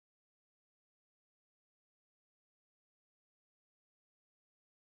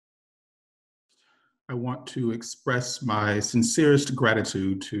I want to express my sincerest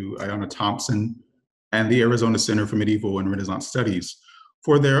gratitude to Ayanna Thompson and the Arizona Center for Medieval and Renaissance Studies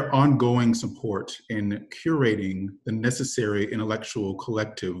for their ongoing support in curating the necessary intellectual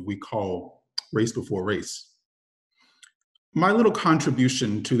collective we call Race4Race. My little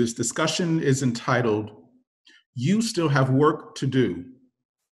contribution to this discussion is entitled, "You Still Have Work to Do,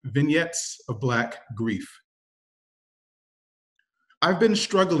 Vignettes of Black Grief." I've been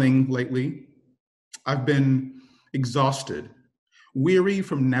struggling lately. I've been exhausted, weary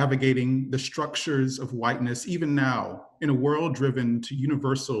from navigating the structures of whiteness, even now, in a world driven to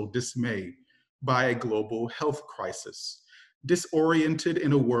universal dismay by a global health crisis, disoriented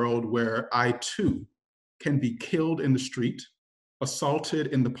in a world where I too can be killed in the street, assaulted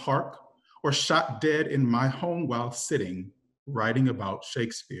in the park, or shot dead in my home while sitting, writing about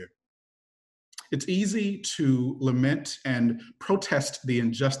Shakespeare. It's easy to lament and protest the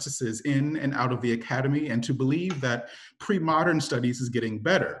injustices in and out of the academy and to believe that pre-modern studies is getting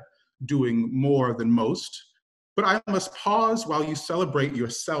better, doing more than most. But I must pause while you celebrate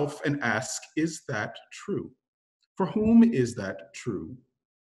yourself and ask, is that true? For whom is that true?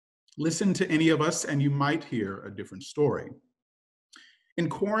 Listen to any of us and you might hear a different story. In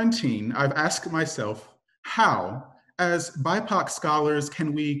quarantine, I've asked myself, how, as BIPOC scholars,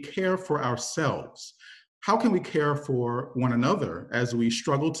 can we care for ourselves? How can we care for one another as we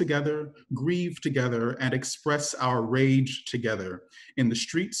struggle together, grieve together, and express our rage together in the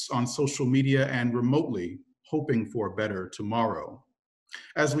streets, on social media, and remotely, hoping for a better tomorrow?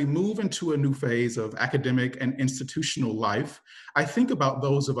 As we move into a new phase of academic and institutional life, I think about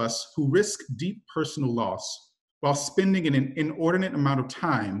those of us who risk deep personal loss while spending an inordinate amount of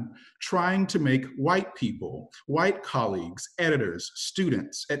time trying to make white people, white colleagues, editors,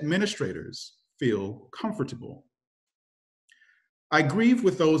 students, administrators feel comfortable. I grieve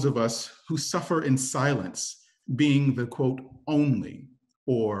with those of us who suffer in silence, being the quote only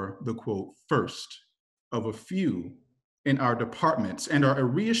or the quote first of a few in our departments and are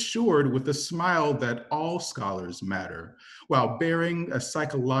reassured with a smile that all scholars matter, while bearing a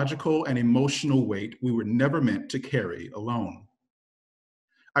psychological and emotional weight we were never meant to carry alone.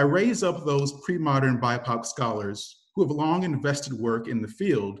 I raise up those pre-modern BIPOC scholars who have long invested work in the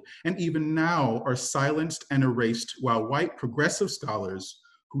field and even now are silenced and erased, while white progressive scholars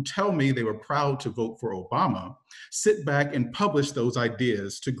who tell me they were proud to vote for Obama sit back and publish those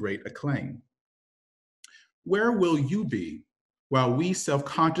ideas to great acclaim. Where will you be while we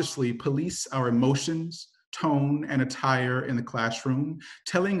self-consciously police our emotions, tone, and attire in the classroom,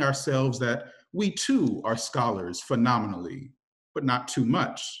 telling ourselves that we too are scholars phenomenally, but not too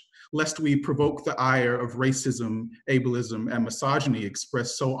much, lest we provoke the ire of racism, ableism, and misogyny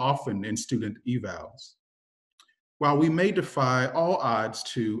expressed so often in student evals? While we may defy all odds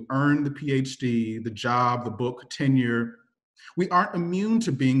to earn the PhD, the job, the book, tenure, we aren't immune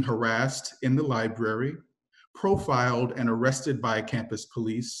to being harassed in the library, profiled and arrested by campus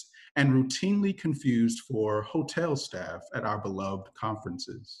police, and routinely confused for hotel staff at our beloved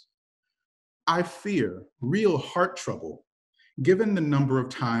conferences. I fear real heart trouble, given the number of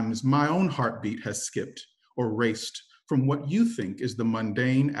times my own heartbeat has skipped or raced from what you think is the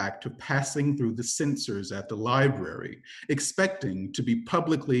mundane act of passing through the censors at the library, expecting to be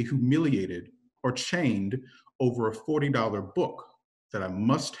publicly humiliated or chained over a $40 book that I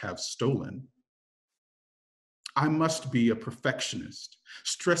must have stolen. I must be a perfectionist,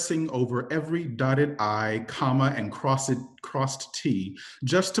 stressing over every dotted I, comma, and crossed T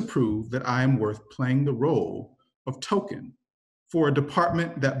just to prove that I am worth playing the role of token for a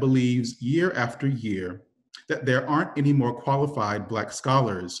department that believes year after year that there aren't any more qualified Black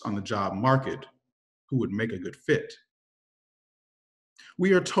scholars on the job market who would make a good fit.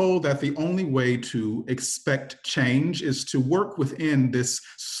 We are told that the only way to expect change is to work within this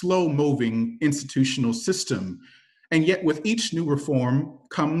slow-moving institutional system. And yet with each new reform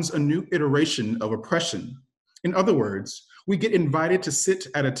comes a new iteration of oppression. In other words, we get invited to sit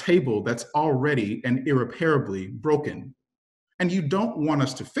at a table that's already and irreparably broken. And you don't want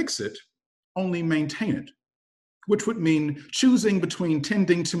us to fix it, only maintain it, which would mean choosing between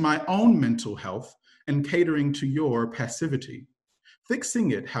tending to my own mental health and catering to your passivity.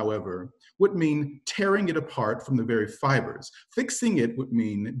 Fixing it, however, would mean tearing it apart from the very fibers. Fixing it would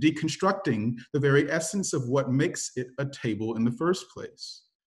mean deconstructing the very essence of what makes it a table in the first place.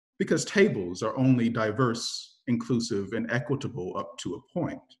 Because tables are only diverse, inclusive, and equitable up to a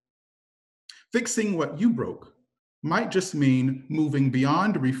point. Fixing what you broke might just mean moving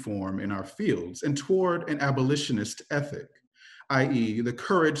beyond reform in our fields and toward an abolitionist ethic, i.e., the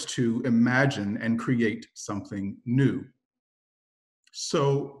courage to imagine and create something new.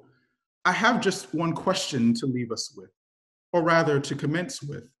 So I have just one question to leave us with, or rather to commence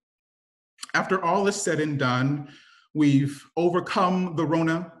with. After all is said and done, we've overcome the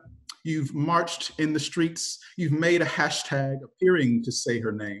Rona, you've marched in the streets, you've made a hashtag appearing to say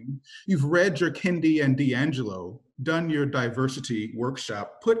her name, you've read your Kendi and D'Angelo, done your diversity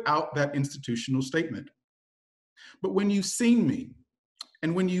workshop, put out that institutional statement. But when you've seen me,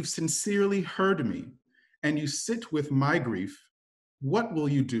 and when you've sincerely heard me, and you sit with my grief, what will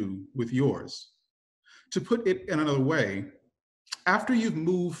you do with yours? To put it in another way, after you've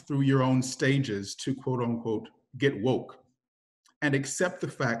moved through your own stages to quote unquote get woke and accept the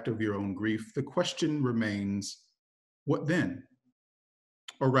fact of your own grief, the question remains, what then?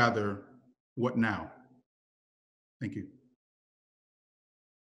 Or rather, what now? Thank you.